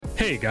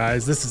Hey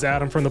guys, this is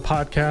Adam from the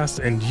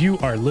podcast, and you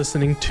are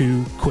listening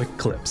to Quick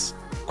Clips.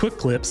 Quick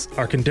Clips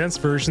are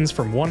condensed versions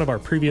from one of our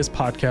previous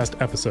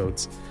podcast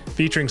episodes,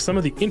 featuring some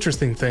of the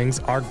interesting things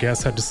our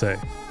guests had to say.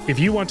 If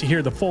you want to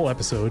hear the full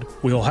episode,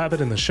 we'll have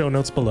it in the show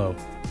notes below.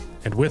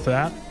 And with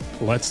that,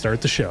 let's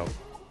start the show.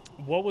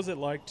 What was it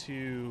like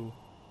to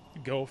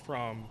go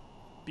from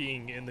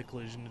being in the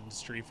collision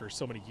industry for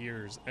so many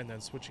years and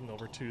then switching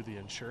over to the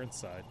insurance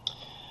side?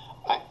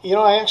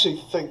 I actually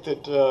think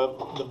that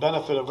the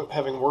benefit of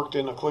having worked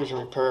in a collision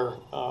repair,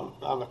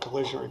 on the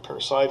collision repair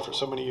side for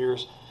so many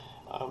years,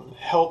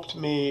 helped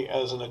me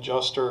as an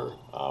adjuster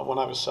when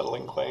I was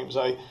settling claims.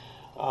 I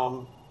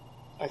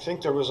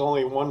think there was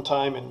only one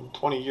time in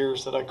 20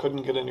 years that I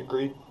couldn't get an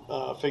agreed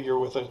figure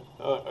with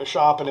a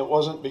shop, and it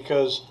wasn't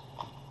because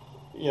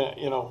he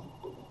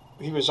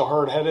was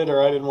hard-headed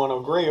or I didn't want to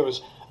agree. It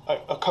was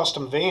a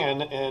custom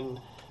van, and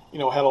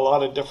had a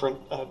lot of different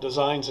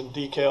designs and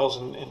decals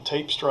and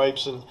tape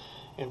stripes and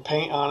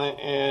paint on it,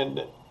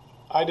 and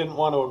I didn't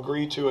want to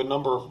agree to a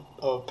number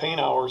of paint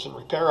hours and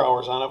repair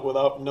hours on it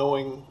without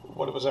knowing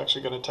what it was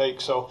actually going to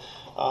take. So,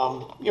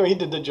 he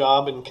did the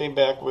job and came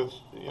back with,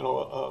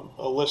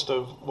 a list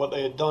of what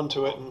they had done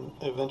to it, and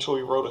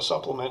eventually wrote a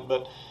supplement.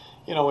 But,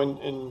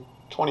 in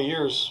 20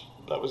 years,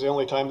 that was the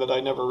only time that I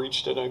never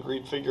reached an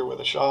agreed figure with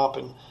a shop.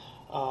 And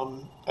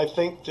I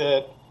think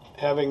that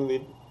having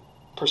the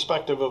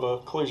perspective of a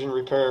collision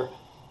repair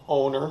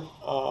owner,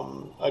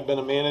 I've been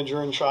a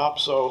manager in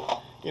shops,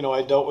 so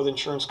I dealt with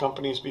insurance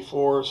companies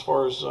before as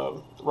far as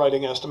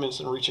writing estimates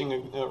and reaching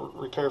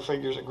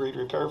agreed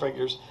repair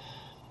figures.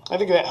 I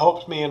think that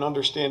helped me in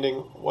understanding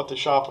what the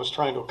shop was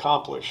trying to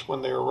accomplish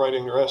when they were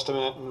writing their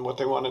estimate and what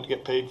they wanted to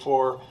get paid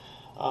for.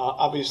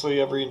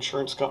 Obviously, every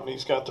insurance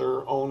company's got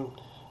their own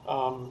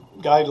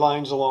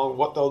guidelines along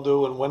what they'll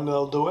do and when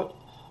they'll do it.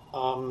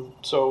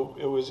 So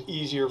it was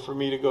easier for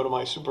me to go to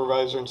my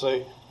supervisor and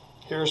say,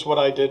 here's what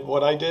I did,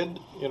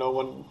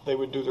 when they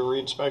would do the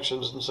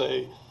re-inspections and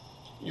say,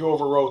 you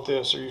overwrote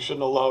this, or you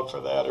shouldn't have allowed for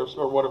that,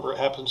 or whatever it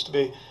happens to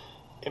be.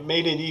 It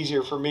made it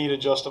easier for me to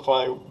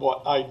justify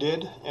what I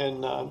did,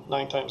 and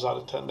 9 times out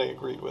of 10 they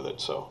agreed with it.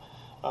 So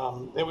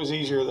it was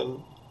easier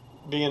than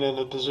being in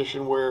a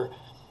position where,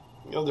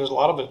 there's a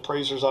lot of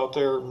appraisers out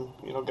there, and,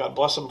 God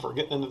bless them for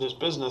getting into this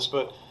business,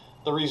 but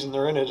the reason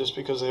they're in it is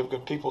because they have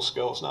good people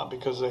skills, not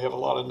because they have a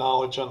lot of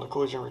knowledge on the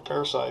collision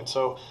repair side.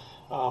 So,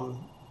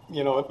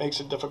 it makes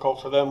it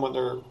difficult for them when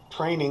they're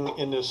training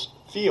in this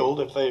field.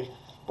 If they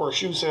were a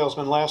shoe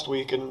salesman last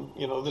week and,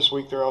 this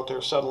week they're out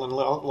there settling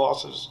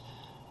losses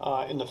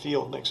in the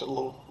field, it makes it a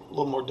little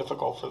more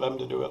difficult for them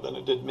to do it than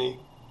it did me.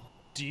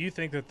 Do you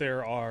think that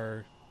there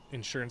are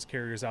insurance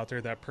carriers out there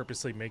that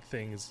purposely make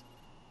things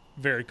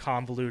very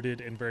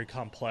convoluted and very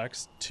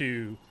complex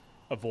to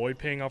avoid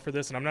paying off for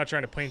this? And I'm not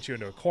trying to paint you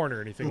into a corner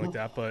or anything like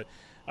that, but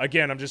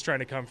again, I'm just trying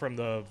to come from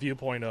the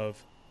viewpoint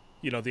of,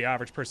 the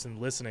average person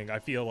listening. I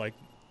feel like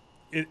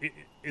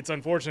it's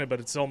unfortunate, but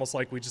it's almost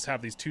like we just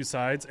have these two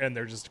sides and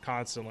they're just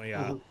constantly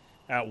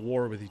at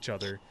war with each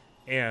other,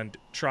 and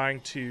trying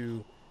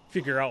to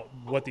figure out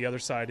what the other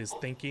side is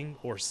thinking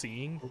or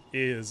seeing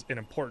is an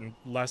important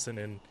lesson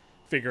in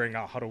figuring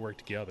out how to work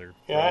together.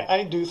 Yeah, right?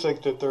 I do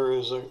think that there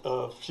is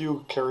a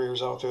few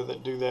carriers out there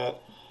that do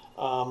that.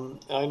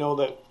 I know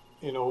that,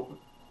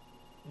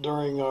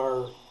 during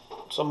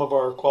some of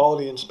our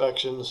quality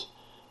inspections,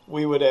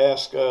 we would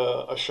ask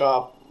a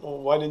shop, well,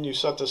 why didn't you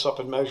set this up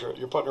and measure it?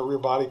 You're putting a rear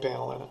body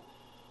panel in it.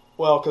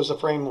 Well, because the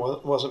frame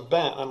wasn't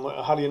bent. I'm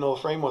like, how do you know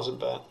the frame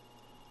wasn't bent?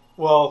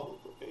 Well,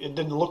 it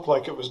didn't look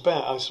like it was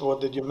bent. I said, well,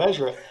 did you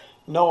measure it?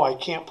 No, I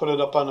can't put it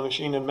up on the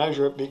machine and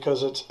measure it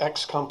because it's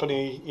X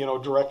company,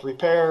 direct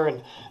repair,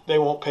 and they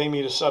won't pay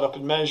me to set up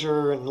and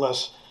measure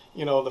unless,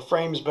 the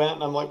frame's bent.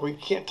 And I'm like, well, you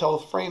can't tell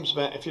if the frame's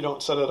bent if you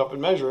don't set it up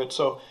and measure it.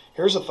 So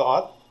here's a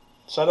thought.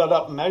 Set it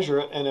up and measure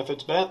it, and if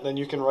it's bent, then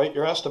you can write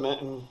your estimate.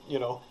 And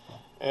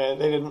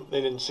and they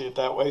didn't see it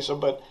that way. So,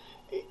 but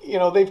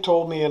they've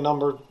told me a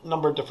number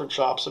of different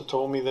shops have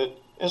told me that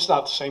it's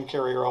not the same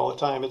carrier all the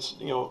time. It's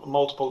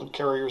multiple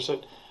carriers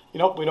that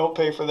we don't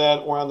pay for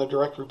that. We're on the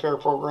direct repair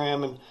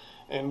program,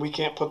 and we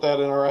can't put that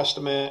in our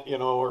estimate.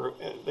 Or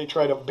they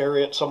try to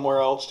bury it somewhere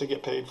else to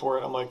get paid for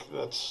it. I'm like,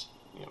 that's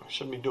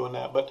shouldn't be doing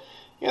that. But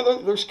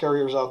there's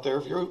carriers out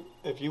there.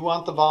 If you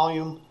want the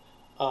volume.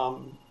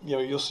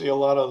 You'll see a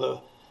lot of the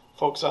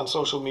folks on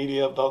social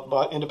media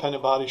about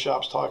independent body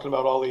shops talking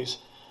about all these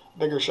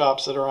bigger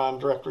shops that are on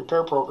direct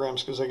repair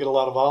programs because they get a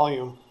lot of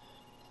volume.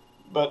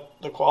 But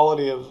the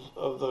quality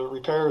of the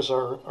repairs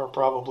are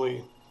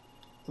probably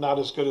not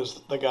as good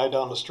as the guy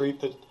down the street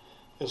that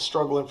is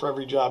struggling for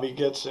every job he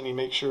gets, and he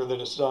makes sure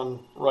that it's done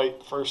right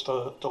first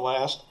to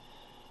last.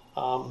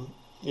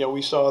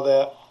 We saw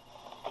that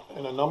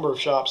in a number of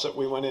shops that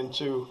we went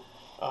into,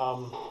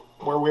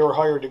 where we were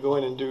hired to go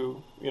in and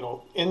do,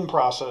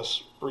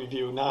 in-process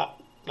review, not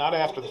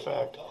after the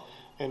fact.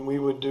 And we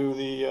would do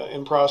the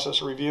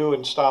in-process review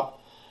and stop,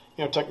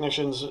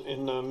 technicians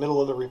in the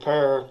middle of the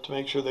repair to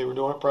make sure they were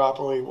doing it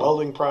properly,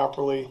 welding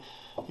properly,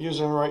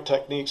 using the right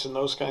techniques and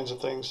those kinds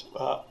of things.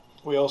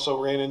 We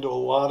also ran into a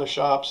lot of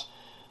shops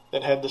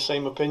that had the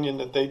same opinion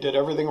that they did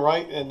everything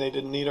right and they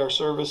didn't need our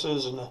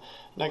services. And the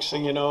next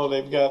thing you know,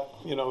 they've got,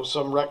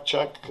 some wreck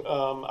check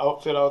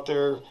outfit out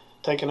there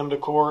taking them to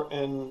court,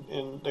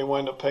 and they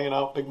wind up paying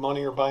out big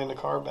money or buying the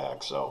car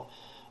back. So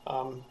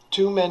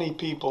too many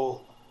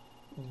people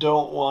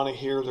don't want to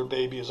hear their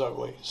baby is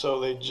ugly. So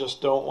they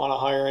just don't want to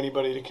hire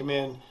anybody to come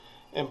in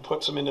and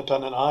put some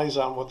independent eyes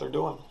on what they're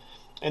doing.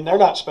 And they're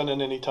not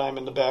spending any time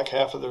in the back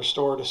half of their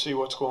store to see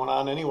what's going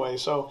on anyway.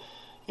 So,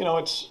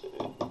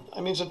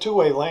 it's a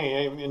two-way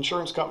lane.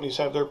 Insurance companies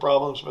have their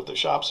problems, but the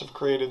shops have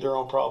created their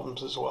own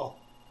problems as well.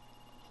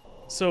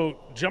 So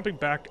jumping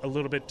back a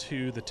little bit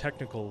to the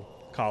technical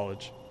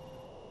college.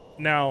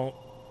 Now,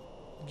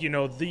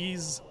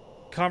 these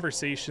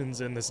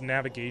conversations and this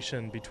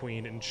navigation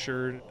between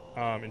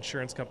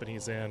insurance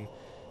companies and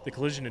the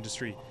collision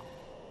industry,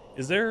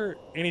 is there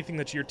anything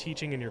that you're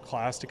teaching in your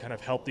class to kind of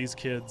help these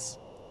kids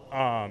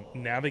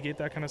navigate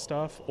that kind of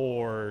stuff,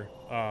 or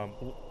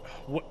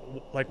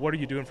what are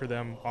you doing for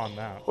them on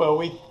that? Well,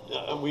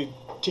 we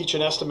teach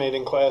an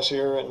estimating class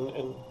here,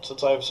 and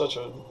since I have such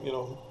a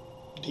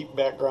deep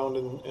background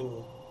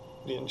in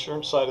the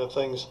insurance side of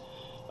things,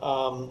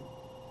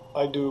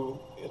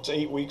 it's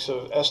 8 weeks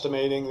of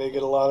estimating. They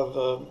get a lot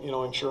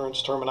of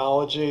insurance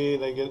terminology.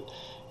 They get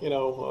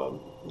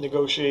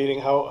negotiating,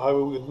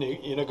 how would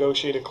you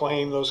negotiate a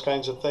claim, those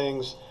kinds of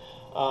things.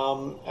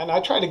 And I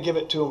try to give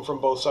it to them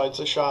from both sides,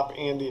 the shop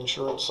and the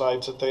insurance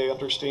sides, that they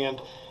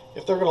understand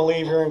if they're going to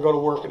leave here and go to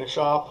work in a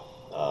shop,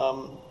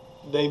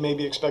 they may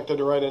be expected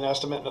to write an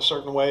estimate in a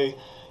certain way,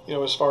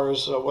 as far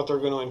as what they're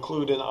going to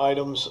include in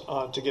items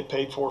to get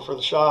paid for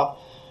the shop.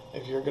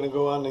 If you're going to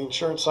go on the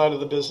insurance side of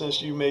the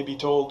business, you may be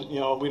told,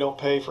 we don't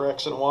pay for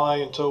X and Y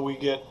until we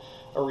get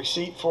a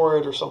receipt for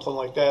it or something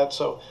like that.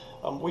 So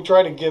we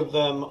try to give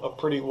them a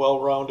pretty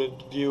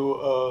well-rounded view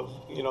of,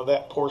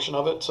 that portion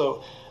of it.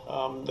 So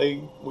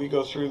we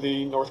go through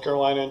the North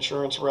Carolina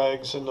insurance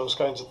regs and those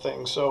kinds of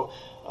things. So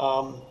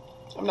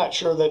I'm not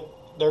sure that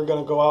they're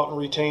going to go out and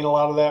retain a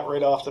lot of that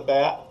right off the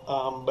bat,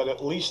 but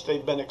at least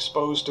they've been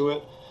exposed to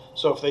it.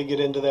 So if they get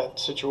into that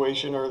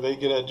situation or they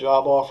get a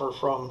job offer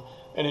from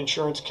an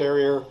insurance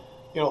carrier,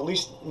 at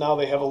least now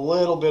they have a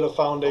little bit of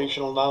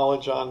foundational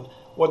knowledge on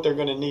what they're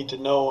going to need to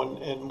know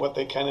and what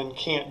they can and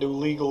can't do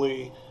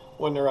legally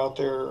when they're out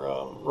there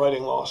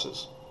writing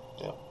losses.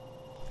 Yeah.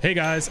 Hey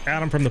guys,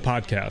 Adam from the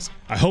podcast.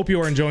 I hope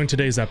you are enjoying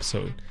today's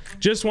episode.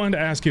 Just wanted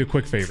to ask you a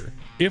quick favor.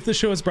 If the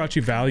show has brought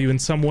you value in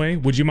some way,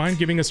 would you mind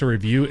giving us a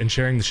review and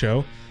sharing the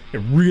show? It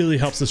really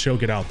helps the show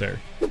get out there.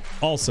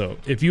 Also,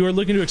 if you are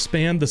looking to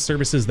expand the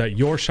services that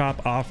your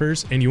shop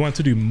offers and you want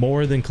to do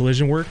more than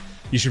collision work,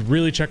 you should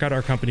really check out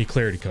our company,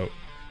 Clarity Coat.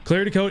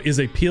 Clarity Coat is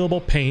a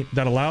peelable paint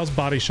that allows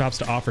body shops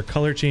to offer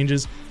color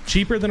changes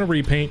cheaper than a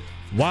repaint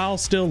while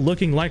still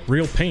looking like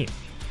real paint.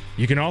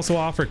 You can also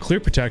offer clear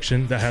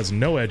protection that has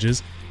no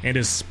edges and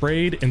is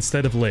sprayed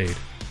instead of laid.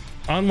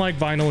 Unlike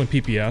vinyl and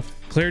PPF,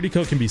 Clarity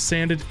Coat can be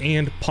sanded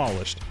and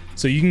polished,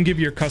 so you can give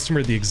your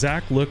customer the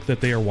exact look that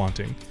they are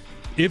wanting.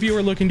 If you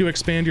are looking to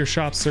expand your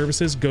shop's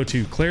services, go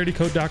to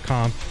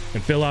claritycoat.com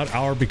and fill out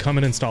our Become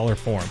an Installer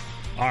form.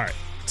 All right,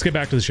 let's get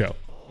back to the show.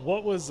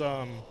 What was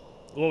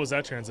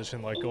that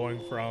transition like,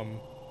 going from,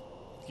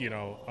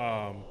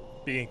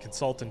 being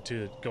consultant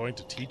to going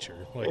to teacher?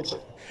 Like,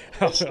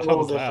 it's a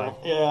little different.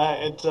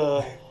 Yeah,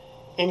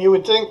 and you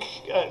would think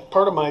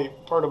part of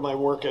my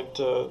work at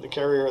the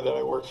carrier that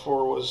I worked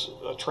for was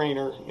a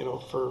trainer,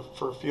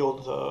 for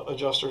field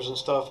adjusters and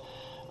stuff.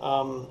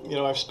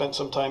 I've spent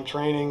some time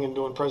training and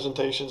doing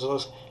presentations. It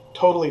was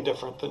totally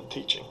different than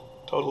teaching.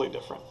 Totally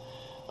different.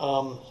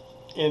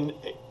 And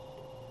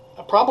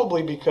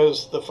probably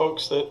because the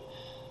folks that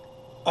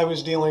I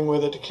was dealing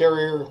with at the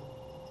carrier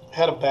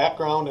had a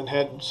background and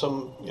had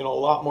some, a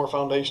lot more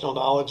foundational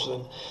knowledge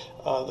than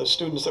the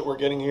students that we're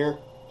getting here.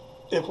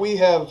 If we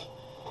have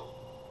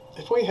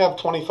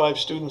 25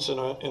 students in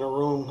a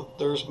room,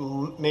 there's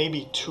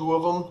maybe 2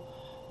 of them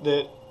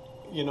that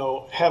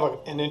have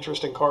an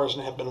interest in cars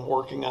and have been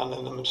working on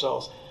them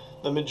themselves.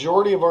 The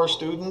majority of our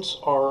students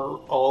are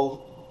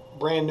all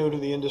brand new to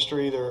the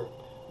industry. They're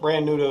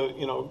brand new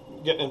to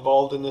getting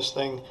involved in this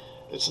thing.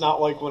 It's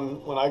not like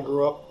when I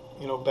grew up,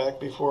 back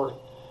before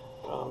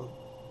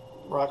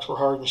rocks were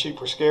hard and sheep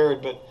were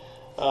scared. But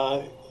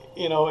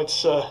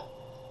it's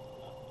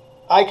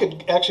I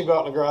could actually go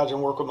out in the garage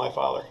and work with my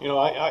father.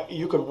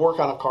 You could work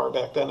on a car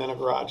back then in a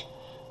garage.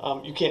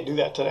 You can't do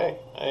that today,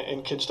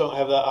 and kids don't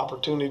have that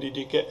opportunity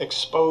to get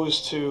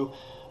exposed to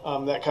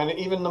that kind of,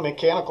 even the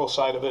mechanical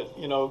side of it.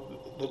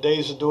 The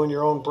days of doing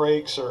your own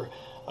brakes or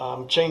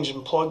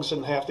changing plugs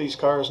in half these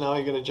cars. Now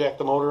you got to jack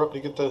the motor up to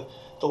get the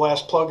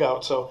last plug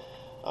out. So,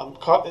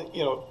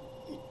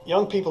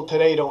 young people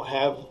today don't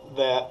have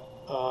that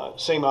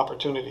same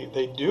opportunity.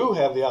 They do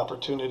have the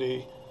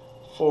opportunity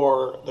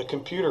for the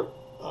computer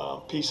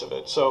piece of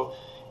it. So,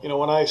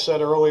 when I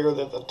said earlier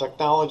that the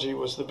technology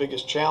was the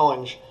biggest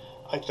challenge,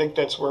 I think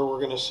that's where we're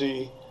going to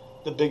see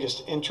the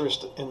biggest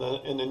interest in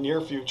the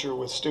near future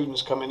with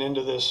students coming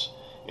into this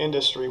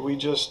industry. We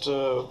just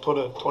put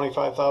a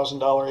 $25,000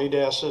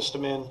 ADAS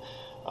system in,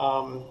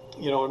 and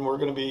we're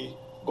going to be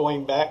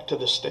going back to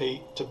the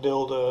state to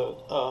build a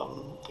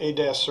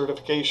ADAS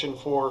certification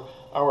for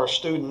our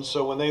students.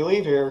 So when they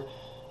leave here,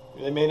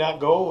 they may not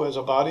go as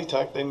a body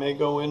tech. They may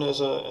go in as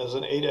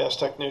an ADAS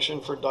technician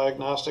for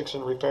diagnostics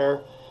and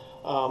repair,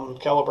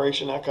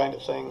 calibration, that kind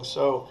of thing.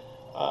 So,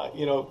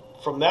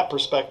 from that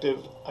perspective,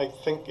 I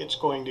think it's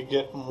going to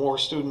get more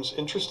students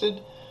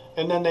interested,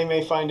 and then they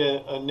may find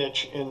a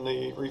niche in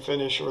the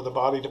refinish or the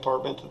body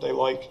department that they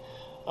like.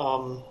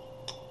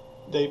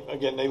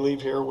 They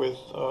leave here with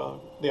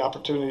the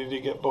opportunity to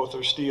get both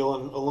their steel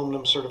and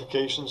aluminum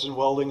certifications in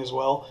welding as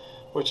well,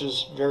 which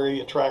is very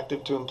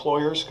attractive to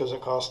employers because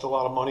it costs a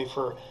lot of money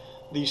for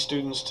these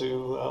students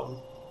to,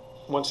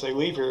 once they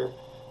leave here,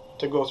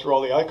 to go through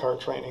all the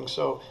ICAR training.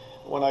 So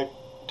when I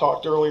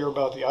talked earlier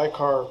about the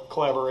ICAR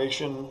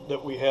collaboration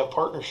that we have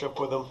partnership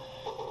with them,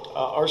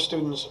 our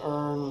students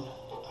earn,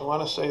 I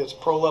want to say it's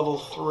Pro Level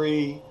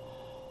 3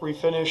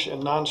 refinish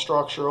and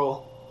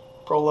non-structural,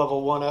 Pro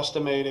Level 1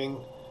 estimating,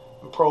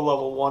 and Pro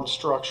Level 1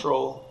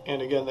 structural,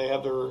 and again they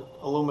have their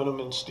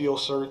aluminum and steel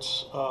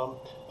certs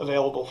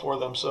available for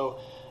them. So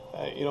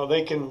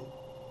they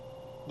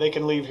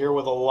can leave here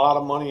with a lot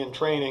of money in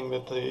training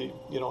that the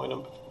in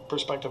a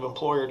prospective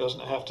employer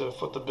doesn't have to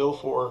foot the bill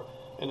for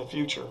in the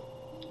future.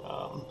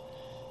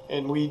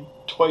 And we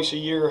twice a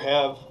year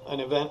have an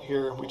event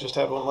here. We just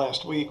had one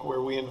last week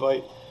where we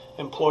invite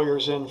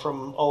employers in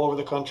from all over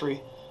the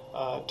country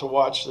to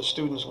watch the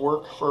students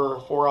work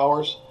for 4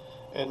 hours,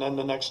 and then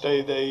the next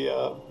day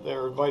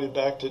they're invited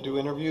back to do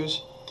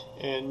interviews.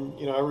 And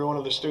every one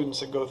of the students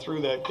that go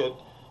through that get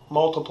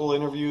multiple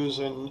interviews,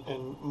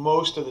 and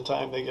most of the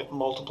time they get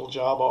multiple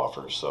job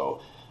offers. So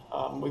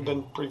we've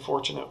been pretty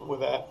fortunate with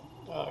that.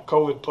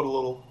 COVID put a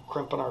little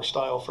crimp in our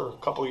style for a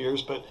couple of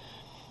years, but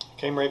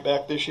came right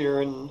back this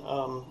year, and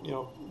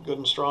good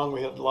and strong.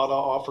 We had a lot of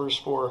offers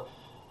for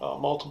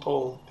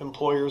multiple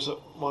employers that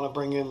want to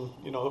bring in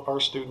our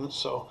students.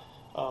 So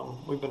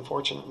we've been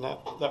fortunate in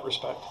that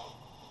respect.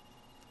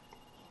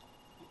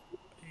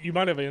 You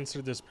might have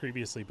answered this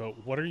previously, but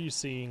what are you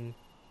seeing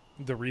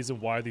the reason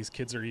why these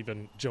kids are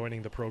even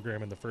joining the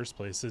program in the first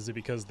place? Is it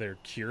because they're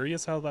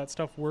curious how that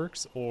stuff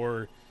works,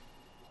 or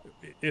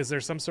is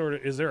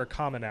there a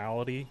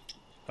commonality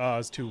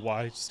as to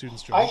why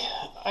students join?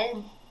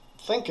 I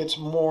think it's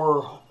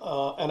more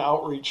an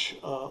outreach,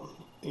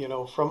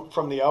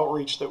 from the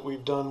outreach that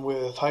we've done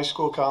with high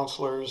school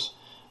counselors,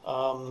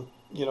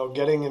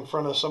 getting in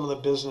front of some of the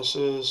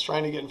businesses,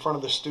 trying to get in front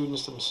of the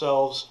students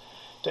themselves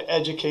to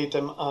educate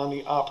them on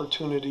the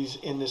opportunities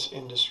in this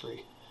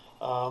industry.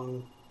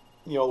 A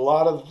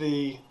lot of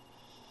the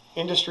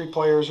industry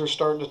players are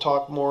starting to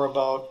talk more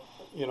about,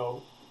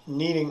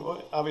 needing,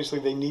 obviously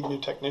they need new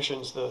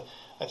technicians.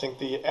 I think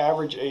the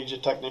average age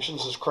of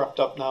technicians has crept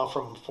up now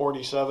from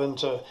 47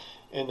 to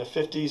in the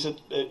 50s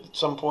at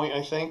some point,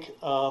 I think.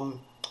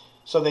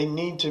 So they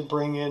need to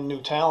bring in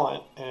new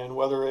talent, and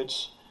whether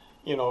it's,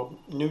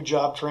 new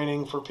job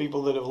training for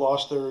people that have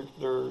lost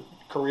their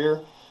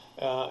career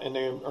and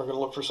they are going to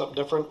look for something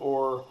different,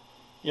 or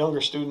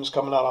younger students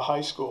coming out of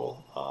high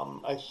school.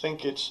 I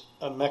think it's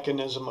a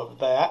mechanism of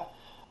that.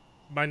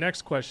 My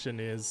next question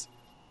is,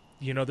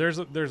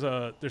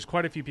 there's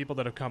quite a few people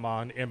that have come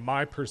on, and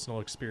my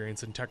personal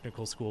experience in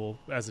technical school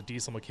as a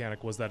diesel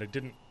mechanic was that it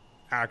didn't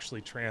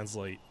actually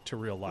translate to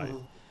real life.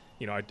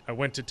 Mm-hmm. I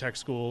went to tech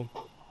school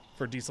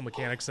for diesel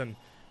mechanics, and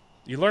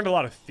you learned a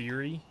lot of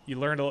theory.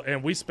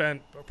 And we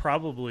spent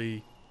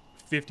probably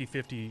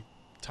 50-50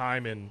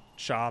 time in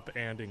shop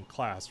and in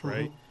class,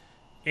 right?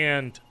 Mm-hmm.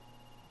 And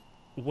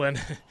when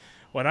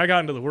I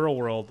got into the real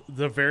world,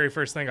 the very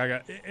first thing I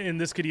got, and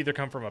this could either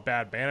come from a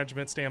bad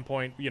management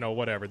standpoint,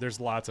 whatever. There's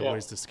lots of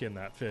ways to skin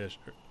that fish.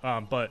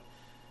 But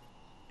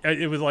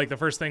it was like the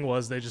first thing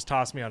was they just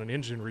tossed me on an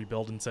engine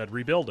rebuild and said,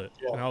 rebuild it.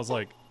 Yeah. And I was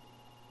like,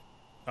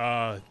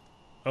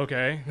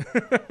 okay.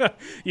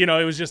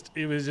 It was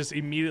just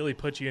immediately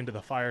put you into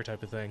the fire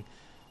type of thing.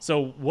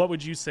 So what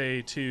would you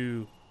say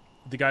to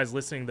the guys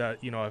listening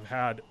that, have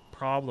had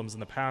problems in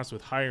the past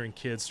with hiring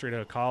kids straight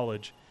out of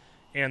college,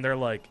 and they're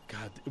like,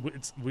 God,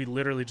 we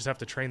literally just have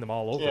to train them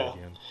all over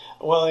again?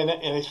 Well, and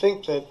I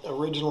think that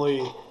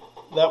originally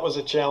that was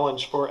a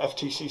challenge for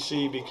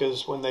FTCC,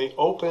 because when they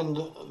opened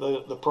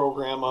the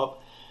program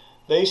up,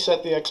 they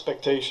set the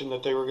expectation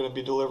that they were going to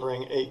be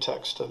delivering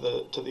ATEX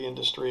to the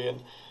industry.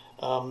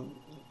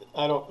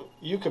 And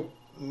you could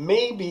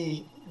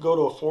maybe go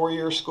to a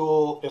 4-year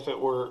school if it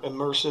were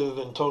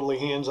immersive and totally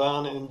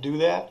hands-on and do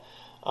that.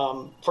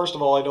 First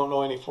of all, I don't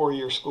know any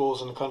 4-year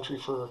schools in the country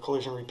for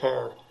collision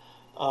repair.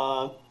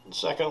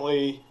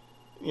 Secondly,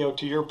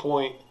 to your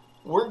point,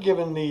 we're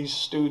giving these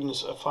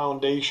students a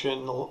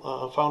foundational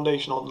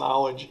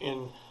knowledge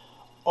in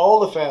all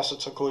the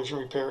facets of collision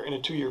repair in a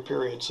 2-year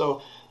period.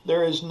 So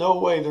there is no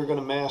way they're going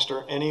to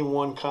master any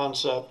one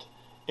concept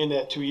in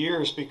that 2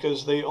 years,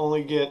 because they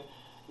only get,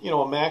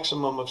 a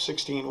maximum of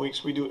 16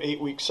 weeks. We do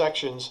 8-week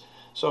sections.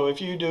 So if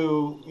you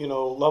do,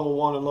 level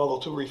 1 and level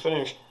 2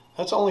 refinish,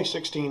 that's only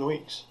 16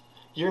 weeks.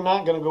 You're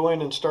not going to go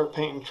in and start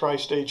painting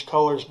tri-stage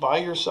colors by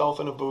yourself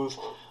in a booth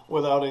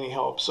without any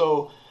help.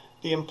 So,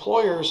 the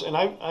employers, and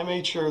I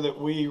made sure that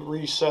we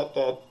reset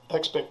that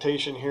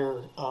expectation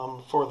here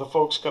for the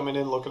folks coming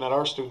in looking at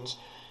our students.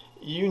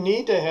 You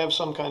need to have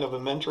some kind of a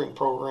mentoring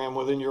program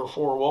within your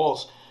four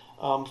walls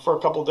for a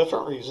couple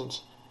different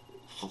reasons.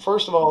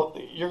 First of all,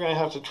 you're going to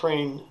have to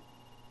train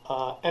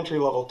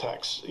entry-level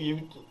techs.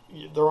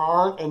 There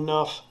aren't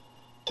enough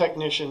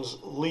technicians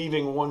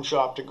leaving one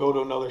shop to go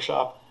to another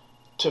shop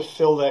to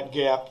fill that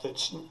gap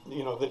that's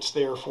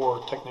there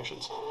for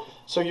technicians.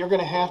 So you're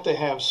going to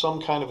have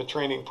some kind of a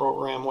training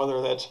program,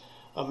 whether that's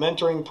a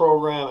mentoring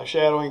program, a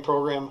shadowing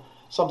program,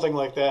 something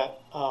like that.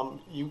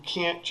 You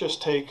can't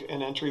just take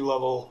an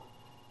entry-level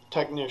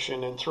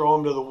technician and throw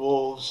them to the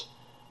wolves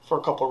for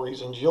a couple of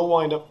reasons. You'll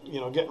wind up,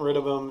 getting rid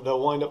of them.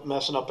 They'll wind up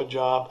messing up a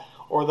job,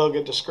 or they'll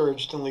get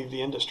discouraged and leave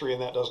the industry,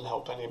 and that doesn't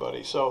help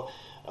anybody. So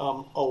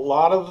a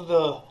lot of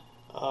the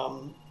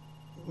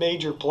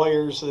major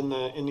players in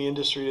the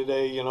industry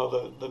today,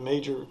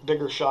 the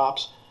bigger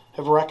shops,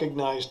 have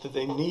recognized that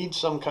they need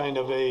some kind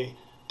of a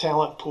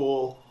talent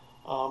pool,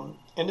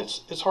 and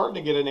it's hard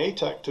to get an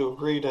ATEC to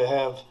agree to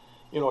have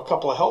a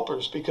couple of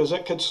helpers, because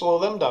it could slow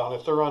them down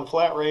if they're on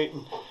flat rate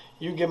and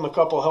you give them a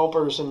couple of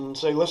helpers and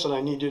say, listen,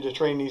 I need you to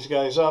train these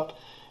guys up,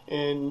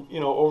 and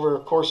over a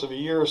course of a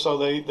year or so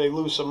they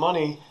lose some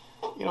money.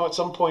 At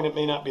some point it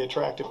may not be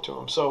attractive to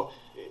them. So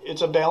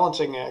it's a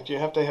balancing act. You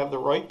have to have the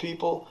right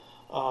people,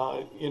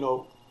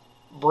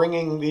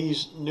 bringing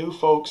these new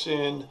folks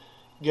in,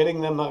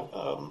 getting them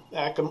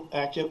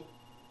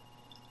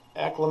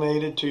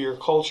acclimated to your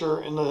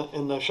culture in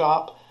the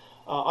shop,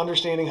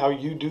 understanding how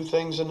you do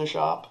things in the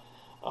shop,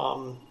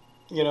 and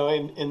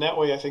that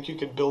way I think you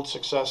can build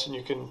success and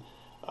you can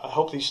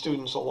help these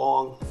students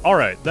along. All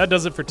right, that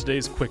does it for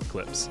today's Quick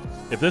Clips.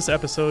 If this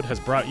episode has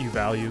brought you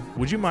value,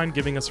 would you mind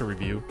giving us a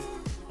review?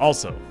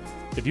 Also,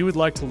 if you would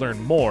like to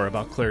learn more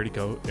about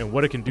ClarityCoat and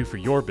what it can do for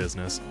your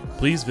business,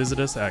 please visit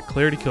us at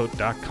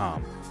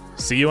claritycoat.com.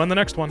 See you on the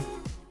next one.